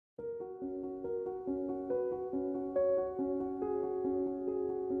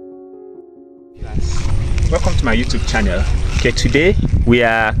Welcome to my YouTube channel. Okay, today we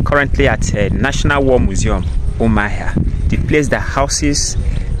are currently at National War Museum, Umuahia, the place that houses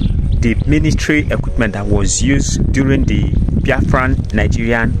the military equipment that was used during the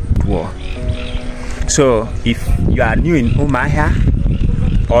Biafra-Nigerian War. So if you are new in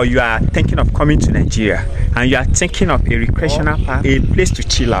Umuahia, or you are thinking of coming to Nigeria and you are thinking of a recreational park, a place to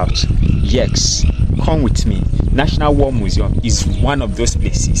chill out, yes, come with me. National War Museum is one of those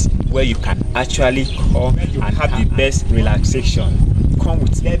places where you can actually come and have the best relaxation. Come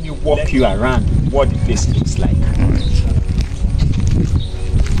with me, let me walk you around what the place looks like.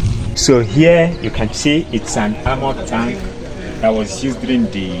 So here you can see it's an armored tank that was used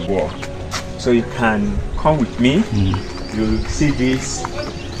during the war. So you can come with me, you'll see this,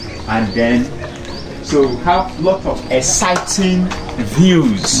 and then so we have a lot of exciting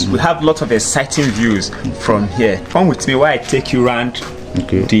views. We have a lot of exciting views from here. Come with me while I take you around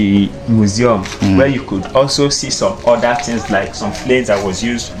the museum, where you could also see some other things like some planes that was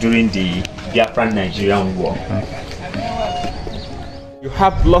used during the Biafra-Nigerian War. You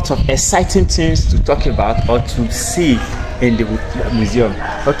have lots of exciting things to talk about or to see in the museum.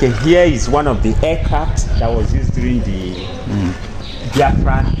 Okay, here is one of the aircraft that was used during the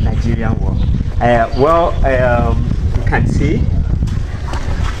Biafra-Nigerian War. You can see.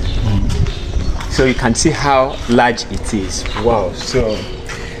 So you can see how large it is. Wow! So,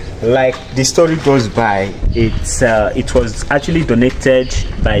 like the story goes by, it was actually donated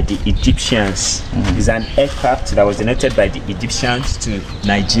by the Egyptians. It's an aircraft that was donated by the Egyptians to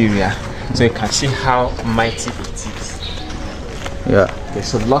Nigeria. So you can see how mighty it is. Yeah.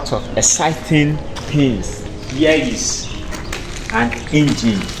 There's a lot of exciting things. Here is an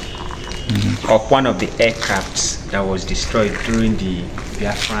engine of one of the aircrafts that was destroyed during the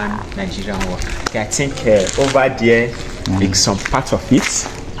Biafra-Nigerian War. Okay, I think over there is some part of it.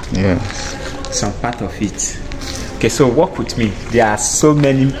 Yes. Some part of it. Okay, so walk with me. There are so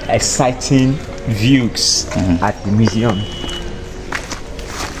many exciting views at the museum.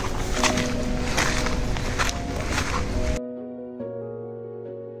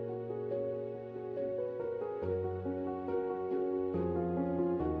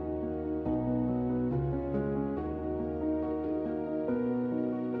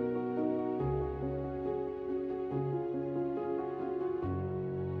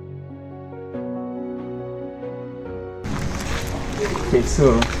 Okay,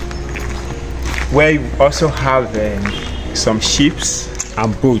 so where you also have some ships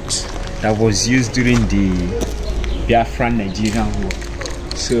and boats that was used during the Biafra-Nigerian War.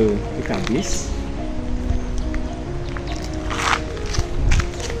 So look at this.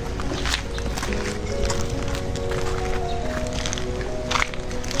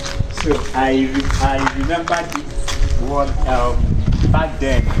 So I remember this one back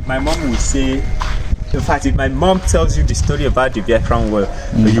then. My mom would say, in fact, if my mom tells you the story about the Biafran War,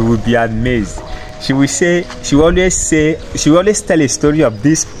 you will be amazed. She will always tell a story of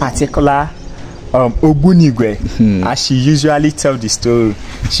this particular Obunigwe, as she usually tells the story.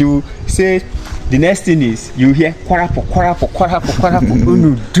 She will say the next thing is you hear kwarapo, kwarapo, kwarapo, kwarapo,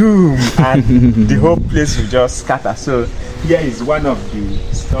 unu doom, and the whole place will just scatter. So here is one of the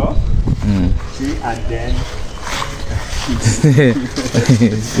stuff. See, and then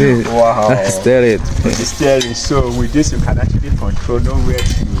wow, steering. The steering. So with this you can actually control where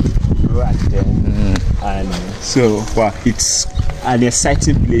to go, and then and so wow, it's an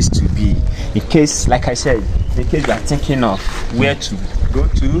exciting place to be. In case, like I said, in case you are thinking of where to go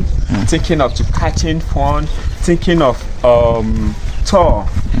to, thinking of to catching fun, thinking of tour,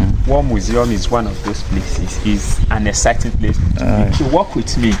 War Museum is one of those places. It's an exciting place to be. So walk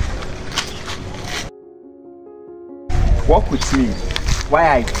with me. Walk with me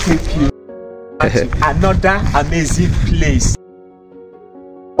while I take you to another amazing place,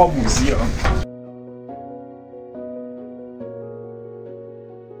 War Museum.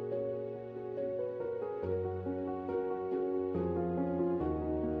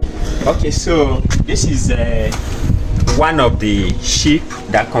 Okay, so this is one of the ship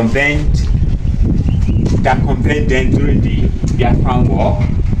that convened then during the Biafran War.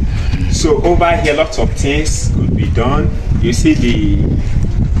 So over here, lots of things could be done. You see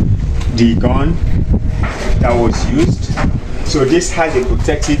the gun that was used. So this has a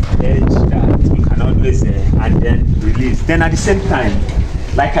protective edge that you can always and then release. Then at the same time,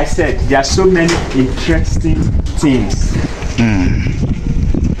 like I said, there are so many interesting things.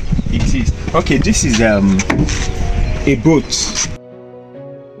 It is okay. This is a boat.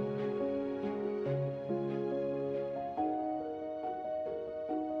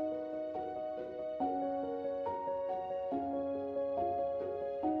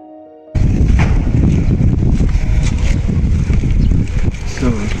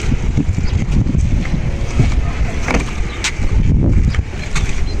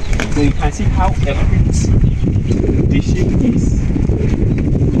 So you can see how equipped the ship is.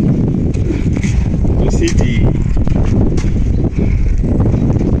 You see the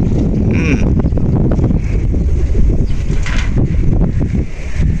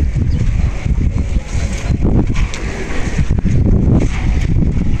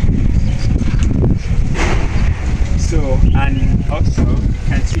so, and also you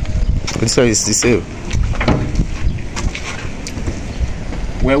can see so it's the same.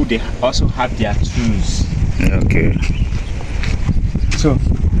 Where they also have their tools. Okay. So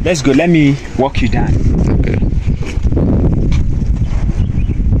let's go. Let me walk you down. Okay.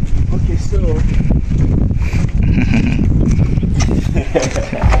 Okay. So.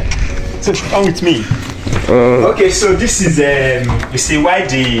 So come with me. Okay. So this is you see why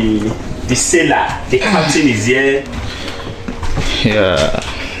the sailor, the captain is here. Yeah.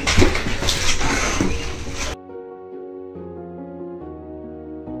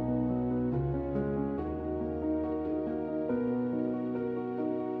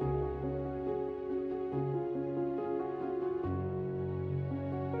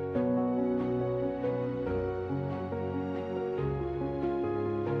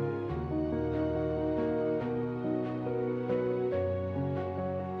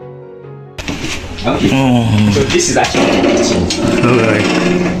 Okay. So this is actually the kitchen. Alright.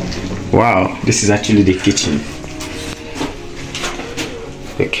 Wow. This is actually the kitchen.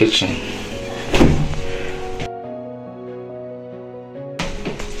 The kitchen.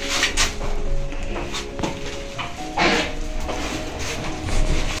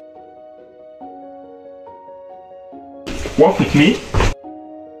 Walk with me.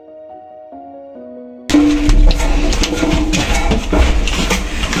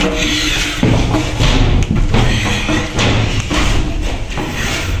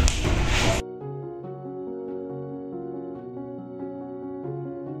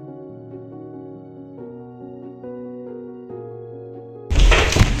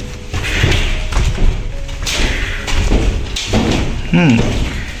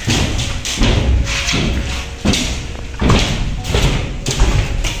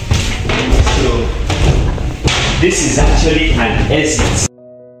 So this is actually an exit.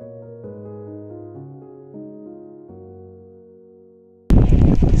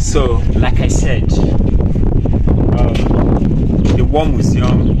 So like I said, the War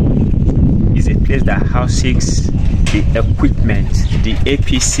Museum is a place that houses the equipment, the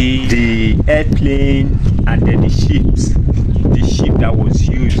APC, the airplane, and then the ships. The ship that was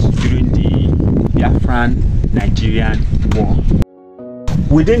used during the Biafra-Nigerian War.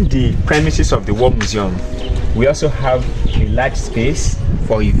 Within the premises of the War Museum, we also have a large space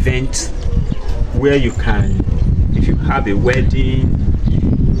for events where you can, if you have a wedding,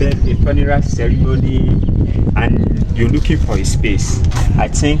 a funeral ceremony, and you're looking for a space, I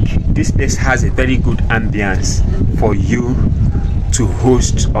think this place has a very good ambience for you to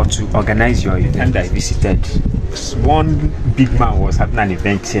host or to organize your event. I visited, one big man was having an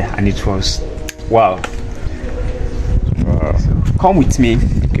event here, and it was wow. So come with me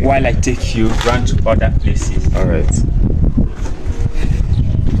while I take you around to other places. All right.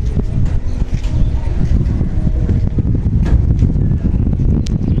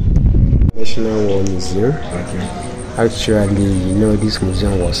 National War Museum. Actually, you know, this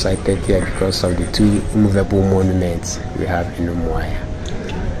museum was sited here because of the two movable monuments we have in Umuahia,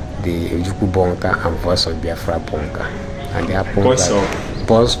 the Ojukwu bunker and Voice of Biafra bunker. And they happened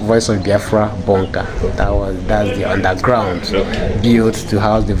Voice of Biafra bunker. That's the underground built to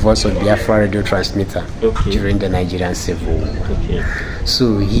house the Voice of Biafra radio transmitter during the Nigerian Civil War.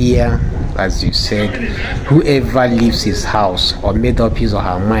 So here, as you said, whoever leaves his house or made up his or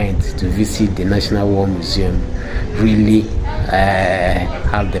her mind to visit the National War Museum really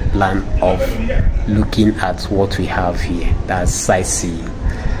have the plan of looking at what we have here. That's sightseeing.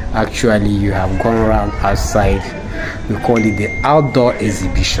 Actually, you have gone around outside. We call it the outdoor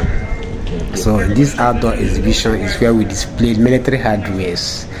exhibition. So this outdoor exhibition is where we displayed military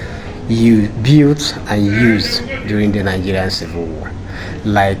hardwares you built and used during the Nigerian Civil War.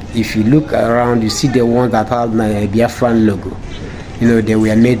 Like if you look around, you see the ones that have the Biafran logo. You know, they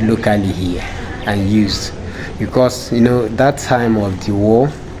were made locally here and used because, you know, that time of the war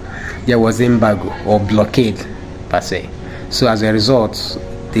there was embargo or blockade per se. So as a result,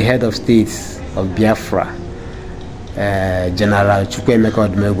 the head of state of Biafra, General Chukwuemeka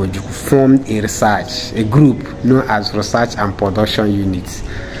Odumegwu Ojukwu, formed a group known as Research and Production Unit.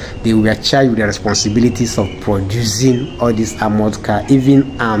 They were charged with the responsibilities of producing all these armored cars,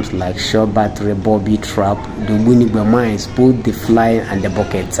 even arms like shot battery, bobby trap, the Bunigba mines, both the flying and the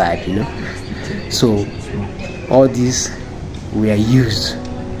bucket type, you know. So all these were used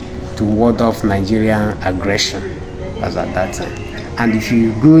to ward off Nigerian aggression as at that time. And if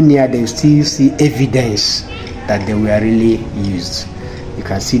you go near, they still see evidence that they were really used. You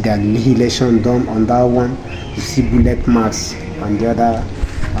can see the annihilation done on that one. You see bullet marks on the other,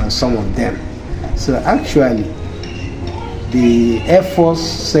 on some of them. So actually, the Air Force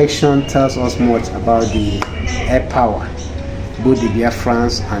section tells us much about the air power, both the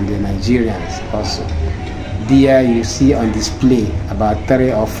Biafrans and the Nigerians also. There you see on display about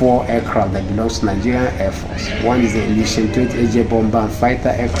 3 or 4 aircraft that belongs to Nigerian Air Force. One is the Mission 20 bomber and fighter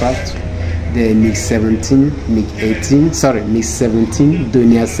aircraft, the MiG-17, MiG-17,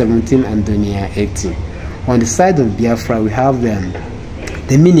 Donia 17 and Donia 18. On the side of Biafra, we have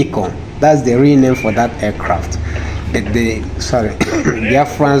the Minicon. That's the real name for that aircraft.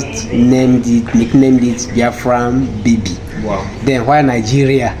 Biafrans nicknamed it Biafran Baby. Wow. Then while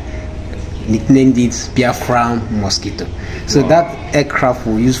Nigeria nicknamed it Biafran Mosquito. So that aircraft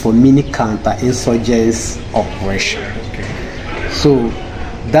was used for mini counter-insurgents operation. Okay. So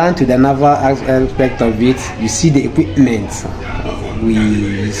down to the naval aspect of it, you see the equipment.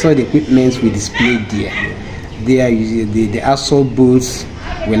 We saw the equipment we displayed there. There, the assault boats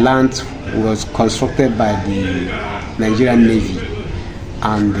we land was constructed by the Nigerian Navy,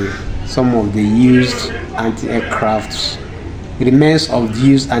 and some of the used anti-aircraft remains of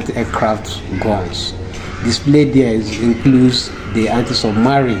used anti-aircraft guns. Displayed there includes the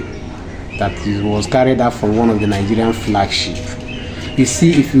anti-submarine that was carried out from one of the Nigerian flagship. You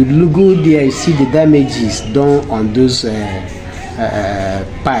see, if you go there, you see the damages done on those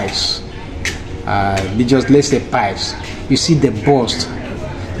pipes. Let's say pipes. You see the burst.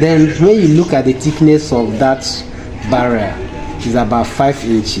 Then when you look at the thickness of that barrel, it's about 5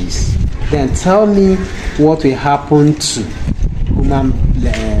 inches. Then tell me what will happen to human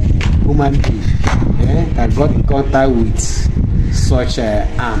being that got in contact with such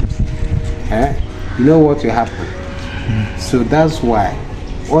arms. You know what will happen. So that's why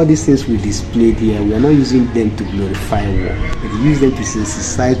all these things we displayed here, we are not using them to glorify war, but we use them to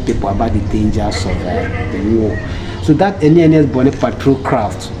sensitize people about the dangers of the war. So that NNS Bonnet patrol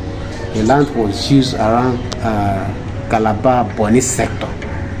craft, the land was used around Calabar Bonnet sector,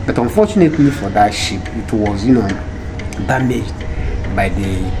 but unfortunately for that ship, it was damaged by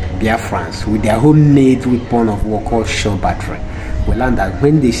the Biafrans with their homemade weapon of war called shell battery. We learned that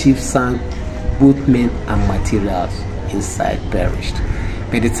when the ship sank, both men and materials inside perished.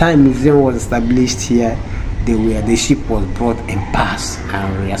 By the time museum was established here, the ship was brought in pass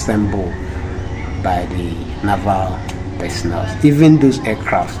and reassembled by the naval personnel. Even those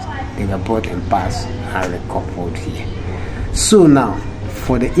aircraft, they were brought in pass and recoupled here. So now,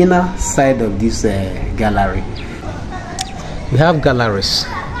 for the inner side of this gallery, we have galleries.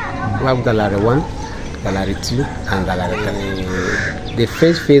 We have gallery 1, gallery 2, and gallery 3. The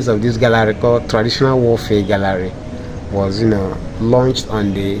first phase of this gallery, called Traditional Warfare Gallery, was launched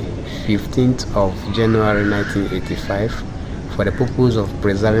on the 15th of January 1985 for the purpose of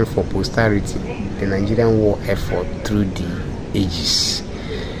preserving for posterity the Nigerian war effort through the ages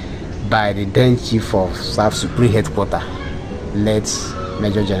by the then Chief of Staff Supreme Headquarters, late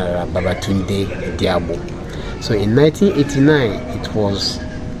Major General Babatunde Diabo. So in 1989, it was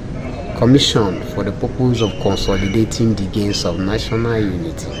commissioned for the purpose of consolidating the gains of national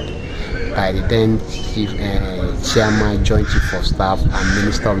unity by the then Chairman, Joint Chief of Staff and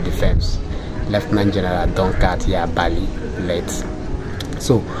Minister of Defense, Lieutenant General Donkatia Bali, late.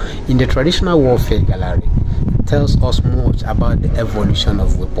 So in the Traditional Warfare Gallery, it tells us much about the evolution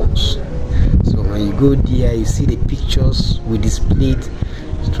of weapons. So when you go there, you see the pictures we displayed,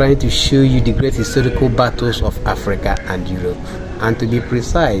 trying to show you the great historical battles of Africa and Europe, and to be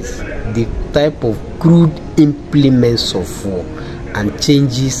precise, the type of crude implements of war and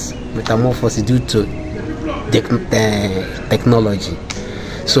changes, metamorphosis due to technology.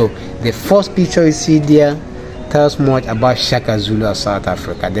 So the first picture you see there tells much about Shaka Zulu of South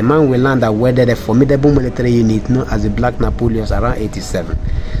Africa. The man we learned that weathered a formidable military unit known as the Black Napoleons around 87.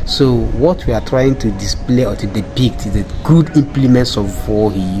 So what we are trying to display or to depict is the crude implements of war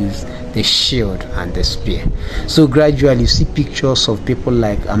he used, the shield and the spear. So gradually you see pictures of people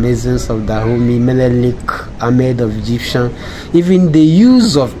like Amazons of Dahomey, Menelik, Ahmed of Egyptian, even the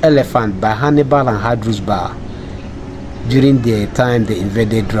use of elephant by Hannibal and Hadrusbar during the time they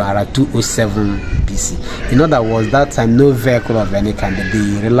invaded Rara 207 BC. In other words, that time no vehicle of any kind,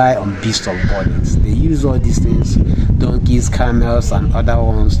 they rely on beasts of burdens. They use all these things donkeys, camels, and other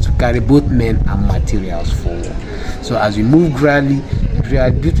ones to carry both men and materials forward. So as we move gradually,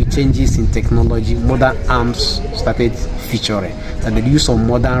 due to changes in technology, modern arms started featuring. And the use of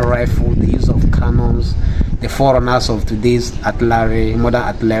modern rifle, the use of cannons, the forerunners of today's artillery, modern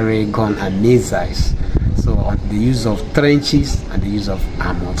artillery, gun, and missiles. So the use of trenches and the use of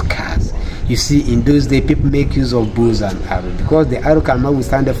armored cars. You see, in those days, people make use of bows and arrows because the arrow cannot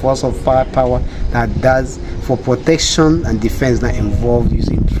withstand the force of firepower that does. For protection and defense that involve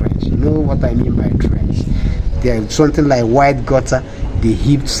using trench. You know what I mean by trench? There's something like wide gutter, the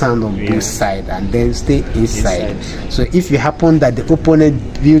heaped sand on both sides, and then stay inside. So if you happen that the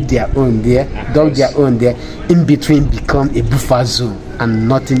opponent build their own there, dug their own there, in between become a buffer zone and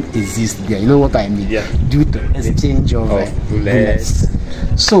nothing exists there. You know what I mean? Due to exchange of bullets.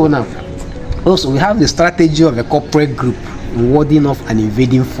 So now, also we have the strategy of a corporate group warding off an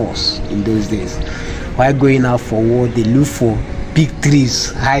invading force in those days. While going out for war, they look for big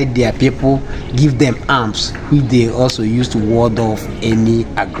trees, hide their people, give them arms, which they also use to ward off any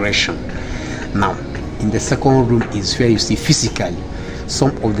aggression. Now, in the second room is where you see physically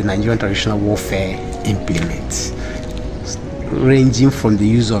some of the Nigerian traditional warfare implements, ranging from the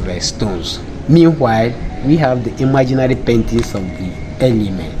use of stones. Meanwhile, we have the imaginary paintings of the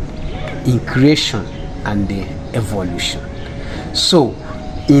element in creation and the evolution. So,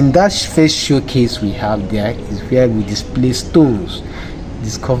 in that first showcase we have there is where we display stones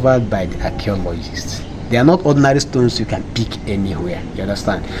discovered by the archaeologists. They are not ordinary stones you can pick anywhere, you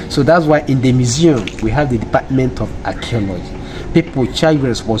understand? So that's why in the museum we have the Department of Archaeology. People charged with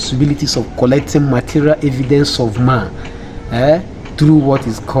responsibilities of collecting material evidence of man through what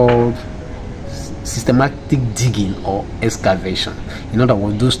is called systematic digging or excavation. In other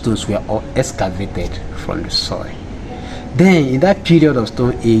words, those stones were all excavated from the soil. Then in that period of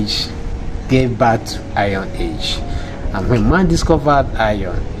Stone Age gave birth to Iron Age, and when man discovered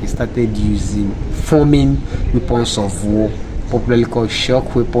iron, he started forming weapons of war, popularly called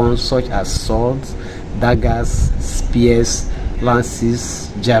shock weapons such as swords, daggers, spears,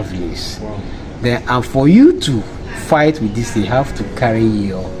 lances, javelins. Then, and for you to fight with this, you have to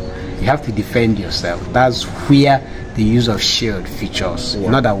you have to defend yourself. That's where the use of shield features.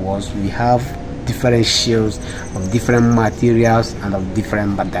 In other words, we have different shields of different materials and of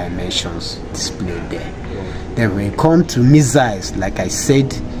different dimensions displayed there. Then when we come to missiles, like I said,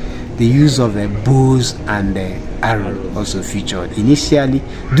 the use of bows and arrow also featured initially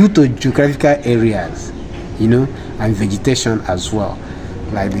due to geographical areas, you know, and vegetation as well.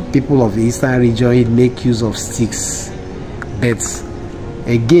 Like the people of the eastern region make use of sticks, but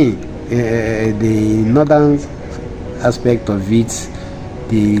again the northern aspect of it,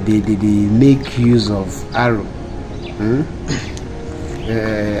 they make use of arrow,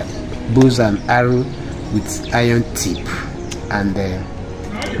 bows and arrow with iron tip and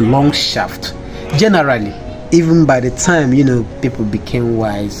long shaft. Generally, even by the time people became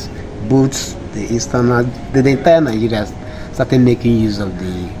wise, both the eastern the entire Nigeria started making use of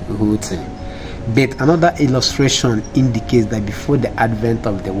the whole thing. But another illustration indicates that before the advent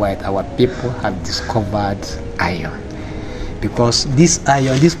of the white, our people have discovered iron, because these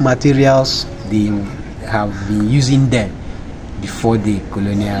materials, they have been using them before the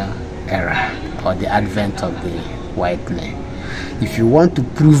colonial era or the advent of the white man. If you want to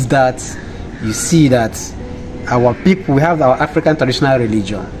prove that, you see that our people, we have our African traditional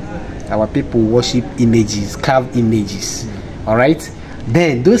religion. Our people worship images, carved images. All right.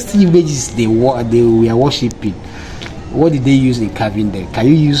 Then those images they were worshiping, what did they use in carving them? Can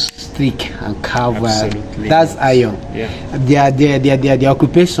you use stick and carve? That's iron. Yeah. Their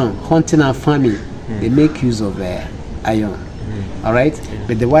occupation, hunting and farming, they make use of iron. All right.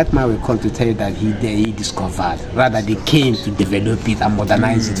 But the white man will come to tell you that he discovered, rather they came to develop it and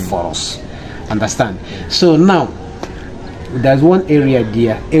modernize it for us. Understand? So now there's one area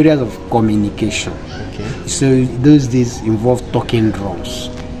there, areas of communication. So those days involve talking drums,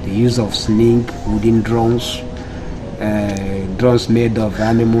 the use of sling, wooden drums, drums made of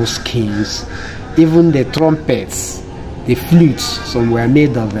animal skins, even the trumpets, the flutes. Some were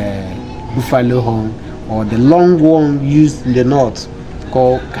made of buffalo horn, or the long one used in the north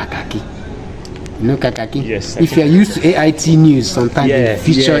called kakaki. You know kakaki? Yes. If you are used to AIT news, sometimes they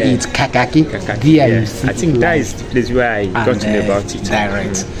feature it kakaki. I think that is the place where I got to know about it.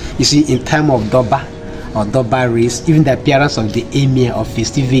 Direct. You see, in time of Doba or Doba race, even the appearance of the emir of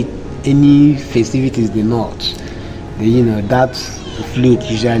any festivities in the north, that flute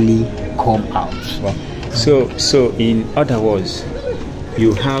usually come out. Wow. So in other words,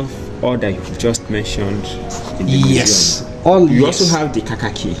 you have all that you've just mentioned in the museum. You also have the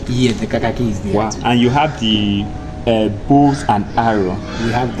kakaki. Yes, the kakaki is there. Wow. And you have the bows and arrow.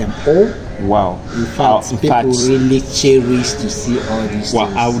 We have them all. Wow. In fact, people really cherish to see all these things.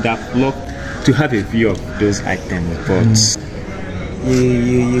 I would have loved to have a view of those items, but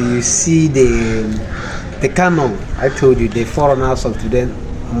you see the cannon. I told you, the foreigners of today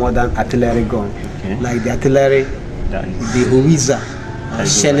modern artillery gun, like the artillery, the howitzer,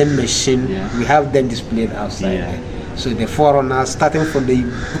 shelling machine. We have them displayed outside. So the foreigners, starting from the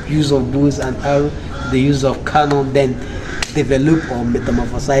use of bows and arrow, the use of cannon, then develop or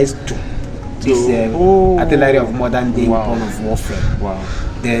metamorphosize to this artillery of modern day weapon of warfare. Wow.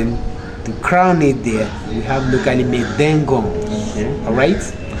 Then to crown it there, we have locally made den guns. All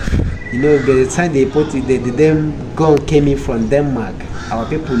right. You know, by the time they put it, the den gun came in from Denmark. Our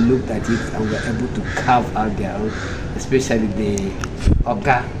people looked at it and were able to carve out their own, especially the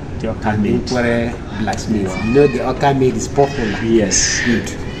Oka and the Inkwere blacksmith. You know, the Oka made is popular. Yes. Good.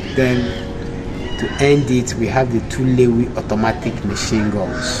 Then to end it, we have the two Lewy automatic machine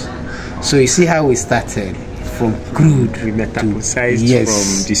guns. So you see how we started from crude. We metamorphosized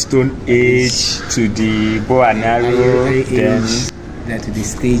from the Stone Age to the bow and arrow, then to the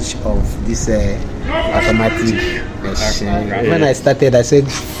stage of this automatic machine. When I started, I said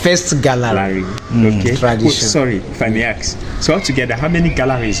first gallery. Okay. Tradition. Sorry, if I may ask. So altogether, how many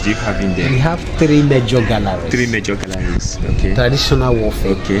galleries do you have in there? We have 3 major galleries. 3 major galleries. Okay. Traditional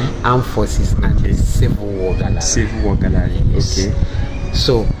warfare, armed forces, and civil war gallery. Civil war gallery. Okay.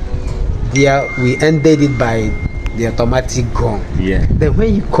 So there we ended it by the automatic gun. Yeah. Then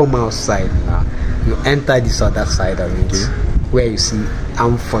when you come outside now, you enter this other side of it, where you see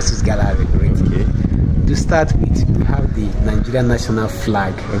armed forces gallery. To start with, we have the Nigerian national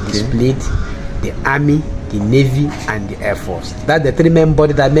flag displayed, the army, the navy, and the air force. That's the 3 main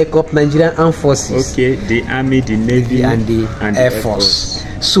bodies that make up Nigerian armed forces. Okay, the army, the navy, and the air force.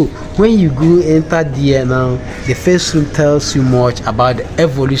 So when you go enter there now, the first room tells you much about the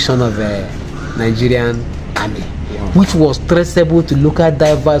evolution of the Nigerian army, which was traceable to local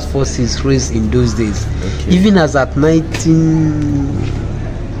diverse forces raised in those days. Even as at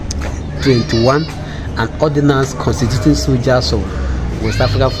 1921, an ordinance constituting soldiers of West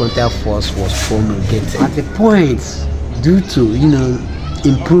African Frontier Force was promulgated. At the point, due to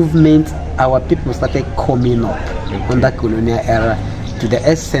improvement, our people started coming up under colonial era, to the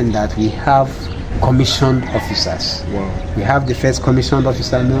extent that we have commissioned officers. We have the first commissioned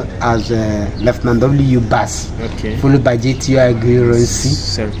officer known as Lieutenant W. Bass, followed by J.T. Agrironsi.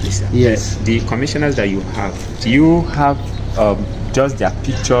 Sorry, please. Yes. The commissioners that you have, do you have just their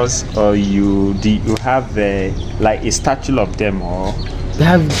pictures, or do you have like a statue of them, or they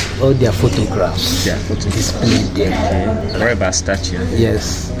have all their photographs displayed there? What about statue?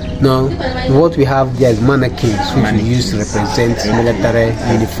 Yes. Now, what we have there is mannequins, which we use to represent military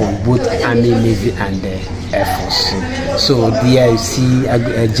uniform, both army, navy, and air force. So there you see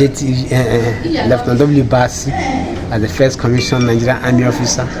Lieutenant W. Bassi as the first commissioned Nigerian Army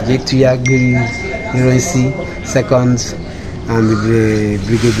officer, J.T. Agrironsi second, and the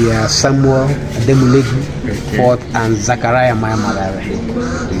Brigadier Samuel Ademulegu fourth, and Zachariah Mayamalare.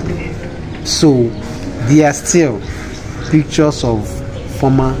 So there are still pictures of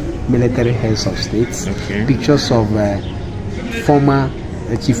former military heads of states, pictures of former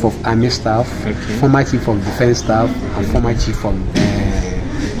chief of army staff, former chief of defense staff, and former chief of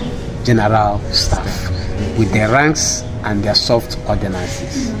general staff, with their ranks and their soft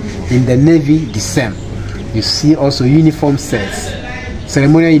ordinances. In the navy, the same. You see also uniform sets,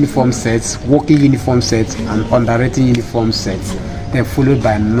 ceremonial uniform sets, working uniform sets, and underwritten uniform sets. Then followed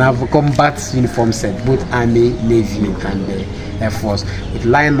by naval combat uniform set, both army, navy, and air force, with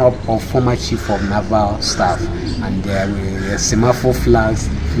lineup of former chief of naval staff, and there were semaphore flags,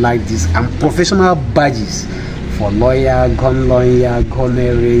 flag this, and professional badges for lawyer,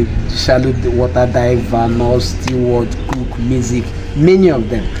 gunnery, shallow water diver, nurse, steward, cook, music, many of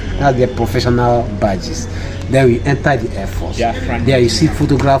them. That's their professional badges. Then we enter the air force. There you see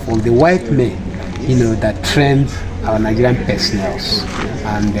photograph of the white men, that trained our Nigerian personnel,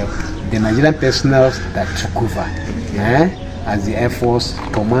 and the Nigerian personnel that took over as the Air Force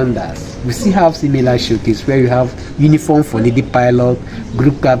commanders. We still have similar showcase where you have uniform for lady pilot,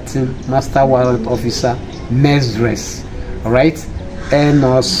 group captain, master warrant officer, mess dress, alright, air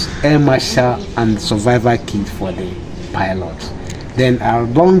nurse, air marshal, and survivor kit for the pilot. Then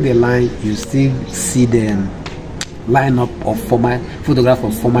along the line, you still see the lineup of photograph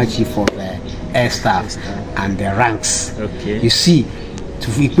of former chief of air staff and the ranks. You see,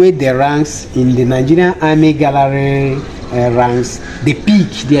 to equate the ranks in the Nigerian Army gallery ranks, the peak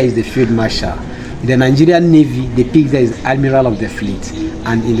there is the field marshal. In the Nigerian Navy, the peak there is admiral of the fleet,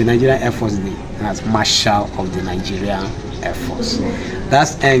 and in the Nigerian Air Force, as Marshal of the Nigerian Air Force.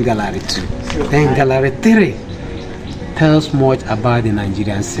 That's N Gallery 2. Then Gallery 3 tells much about the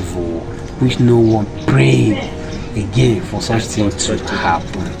Nigerian Civil War, which no one prayed again for such things to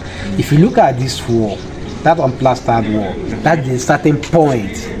happen. If you look at this wall, that unplastered wall, that's the starting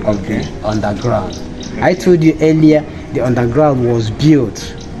point of the underground. I told you earlier, the underground was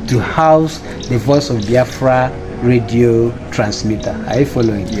built to house the Voice of Biafra radio transmitter. Are you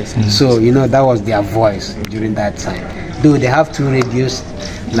following? Yes. So you know that was their voice during that time. Though they have 2 radios,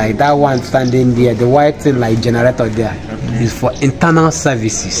 like that one standing there, the white thing like generator there is for internal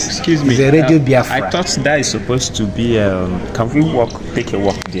services. Excuse me. It's a radio Biafra. I thought that is supposed to be. Can we take a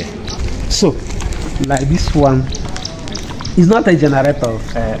walk there? So, like this one, it's not a generator.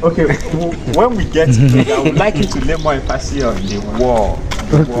 Okay. When we get there, I would like you to lay more emphasis on the wall.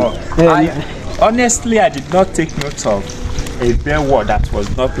 Honestly, I did not take note of a bare wall that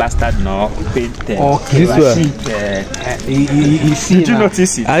was not plastered nor painted. Okay, you see. Did you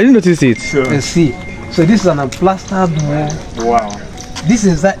notice it? I didn't notice it. See. So this is an unplastered wall. Wow. This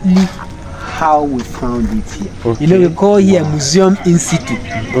is exactly how we found it here. Okay. You know, we call here museum in situ.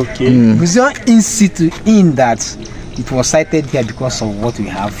 Okay. Museum in situ, in that it was sited here because of what we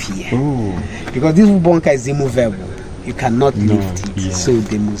have here. Ooh. Because this bunker is immovable. You cannot lift it. Yeah. So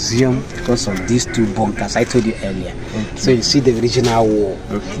the museum, because of these 2 bunkers, I told you earlier. Okay. So you see the original wall.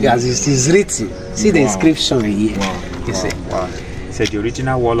 Okay. As it is written, see the inscription here. Wow. You see. Wow. So the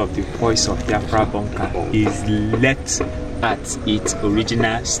original wall of the Voice of Biafra bunker is left at its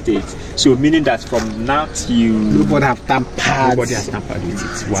original state. So meaning that from now till nobody have tampered. Nobody has tampered with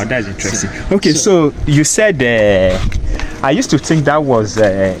it. Wow, that's interesting. Okay, so you said I used to think that was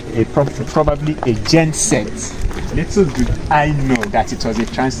probably a gen set. Little did I know that it was a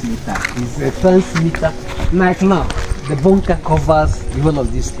transmitter. It's a transmitter. Like now, the bunker covers the whole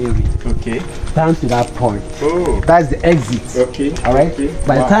of this area. Okay. Down to that point. Oh. That's the exit. Okay. Alright? Okay.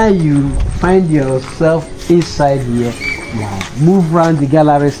 By the time you find yourself inside here, move around the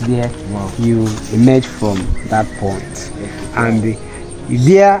galleries there, you emerge from that point. And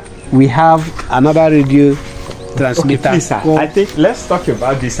there we have another radio transmitter. Okay, please, sir. I think let's talk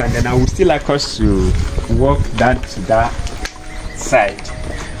about this, and then I would still like us to walk down to that side.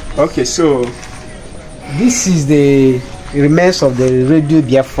 Okay, so this is the remains of the radio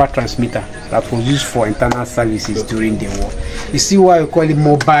Biafra transmitter that was used for internal services during the war. You see why we call it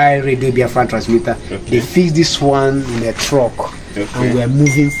mobile radio Biafra transmitter? Okay. They fixed this one in a truck, and we are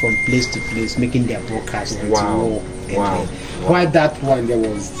moving from place to place, making their broadcast. Wow. While that one there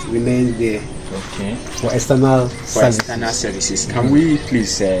was remains there. Okay. For external services. Can we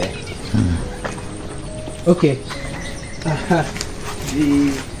please? Okay.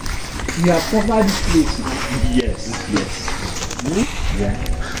 You have covered this place. Yes. Yeah.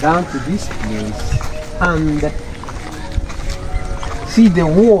 Down to this place, and see the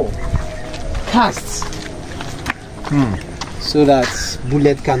wall cast, so that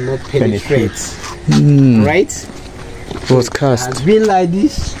bullet cannot penetrate. Right? It was cast. It has been like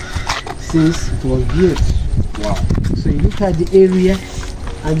this since it was built. Wow. So you look at the area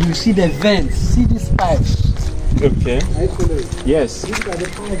and you see the vents. See these pipes. Okay. I follow it. Yes. These are the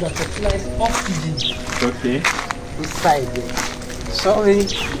pipes that supplies oxygen. Okay. Inside there. Sorry,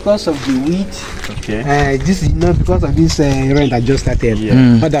 because of the wheat. Okay. This is not because of this rain that just started.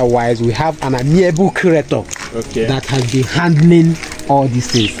 Yeah. Otherwise, we have an amiable curator that has been handling all these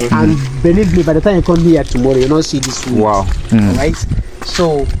things. And believe me, by the time you come here tomorrow, you'll not see this wheat. Wow. Right?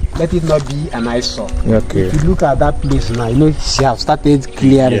 So let it not be an eyesore. Okay. If you look at that place now, you know she have started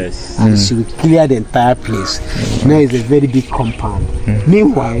clearing, and she will clear the entire place. Now it's a very big compound.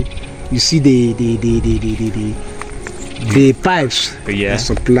 Meanwhile, you see the pipes that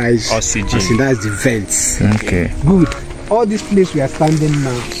supplies oxygen. So that's the vents. Okay. Good. All this place we are standing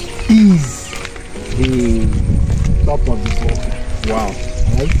now is the top of the bunker. Wow.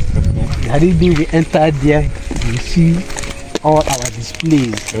 Right? Had it been we entered there, you see all our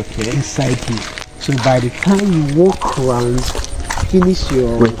displays inside here. So by the time you walk around, finish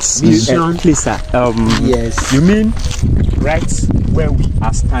your vision. Please, sir. Yes. You mean right where we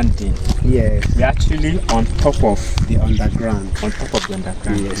are standing? Yes. We're actually on top of the underground. On top of the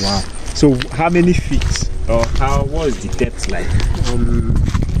underground. Yes. Wow. So how many feet, or what is the depth like?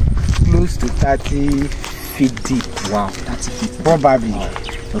 Close to 30 feet deep. Wow. 30 feet. Probably. Wow.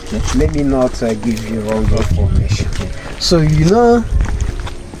 Okay. Let me not give you wrong information. So you know,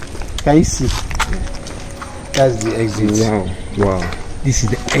 can you see? That's the exit. Wow. Wow. This is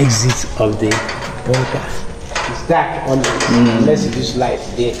the exit of the bunker. It's dark unless it is light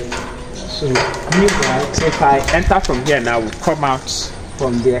there. So meanwhile, so if I enter from here now, we'll come out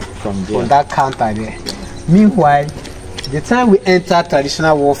from there. From there. On that counter there. Meanwhile, the time we enter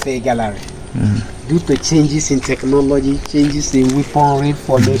traditional warfare gallery, due to changes in technology, changes in weaponry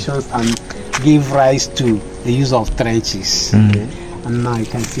formations, and gave rise to the use of trenches. And now you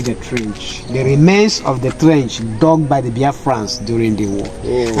can see the trench, the remains of the trench dug by the Biafrans during the war.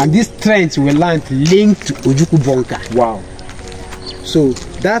 And this trench will land linked to Ojukwu bunker. Wow. So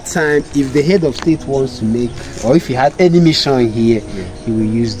that time, if the head of state wants to make, or if he had any mission here, he will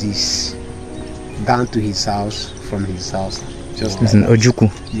use this down to his house, from his house. Just It's an Ojukwu.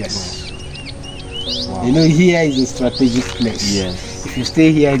 Yes. Wow. You know, here is a strategic place. Yes. If you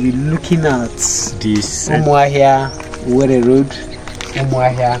stay here, you'll be looking at This Umuahia, Were Road,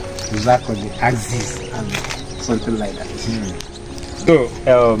 Umuahia, Zako, the axis, and something like that. So,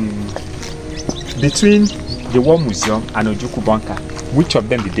 between the War Museum and Ojukwu bunker, which of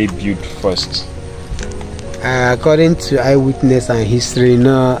them did they build first? According to eyewitness and history,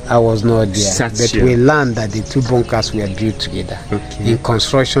 no, I was not there. But we learned that the two bunkers were built together. In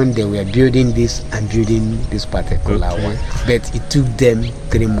construction, they were building this and building this particular one. But it took them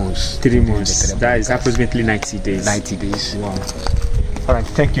 3 months. 3 months. That is approximately 90 days. 90 days. Wow. All right.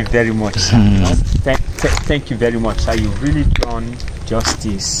 Thank you very much. Thank you very much, sir. You've really done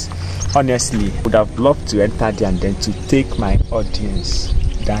justice. Honestly, I would have loved to enter there and then to take my audience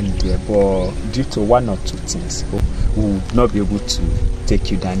down there, but due to one or two things, we would not be able to take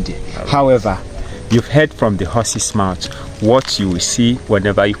you down there. However, you've heard from the horse's mouth what you will see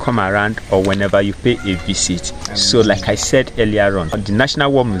whenever you come around or whenever you pay a visit. So like I said earlier on, the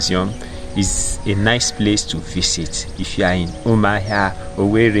National War Museum is a nice place to visit if you are in Umuahia,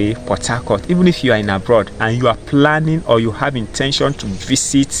 Owerri, Port Harcourt. Even if you are in abroad and you are planning or you have intention to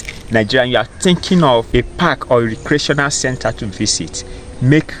visit Nigeria and you are thinking of a park or a recreational center to visit,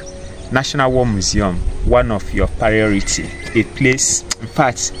 make National War Museum one of your priority. A place, in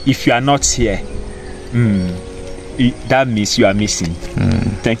fact, if you are not here, that means you are missing.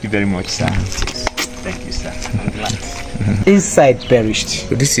 Thank you very much, sir. Thank you, sir. I'm glad. Inside perished.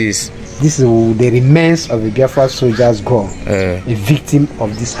 So this is the remains of a Biafra soldier's gone, a victim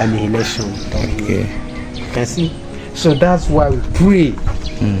of this annihilation. You can see. So that's why we pray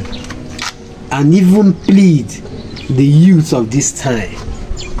and even plead the youth of this time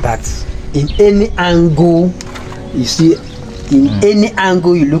that in any angle you see, in any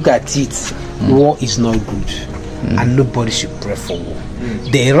angle you look at it, war is not good, and nobody should pray for war.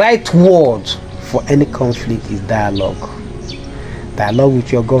 The right word for any conflict is dialogue. Dialogue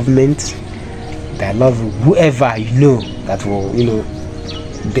with your government, dialogue with whoever you know that will,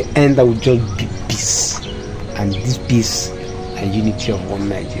 the end that will just be peace, and this peace and unity of one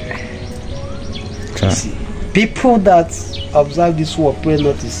Nigeria. See, people that observe this war pray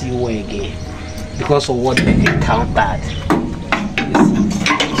not to see war again because of what they encountered.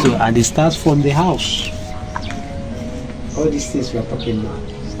 So, and it starts from the house. All these things we are talking now,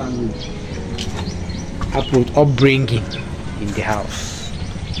 upbringing in the house.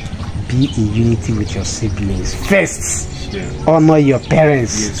 Be in unity with your siblings first. Honor your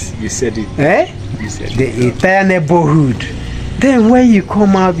parents. Yes, you said it. You said the entire neighborhood. Then when you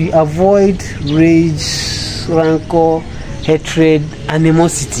come out, you avoid rage, rancor, hatred,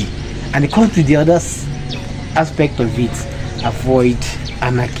 animosity. And it comes to the other aspect of it. Avoid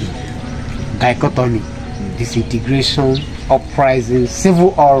anarchy, dichotomy, disintegration, uprising,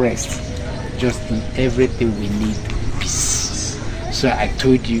 civil unrest. Just in everything we need peace. So I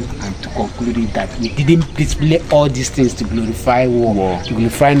told you, and to conclude it, that we didn't display all these things to glorify war, to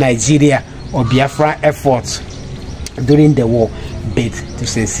glorify Nigeria or Biafra efforts during the war, but to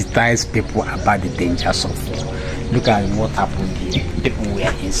sensitize people about the dangers of war. Look at what happened here. People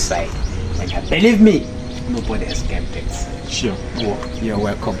were inside. And believe me, nobody escaped it. Sure. You're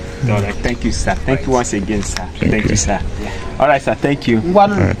welcome. All right. Thank you, sir. Thank you once again, sir. Thank you, sir. Yeah. All right, sir. Thank you.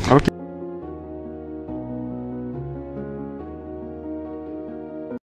 Okay.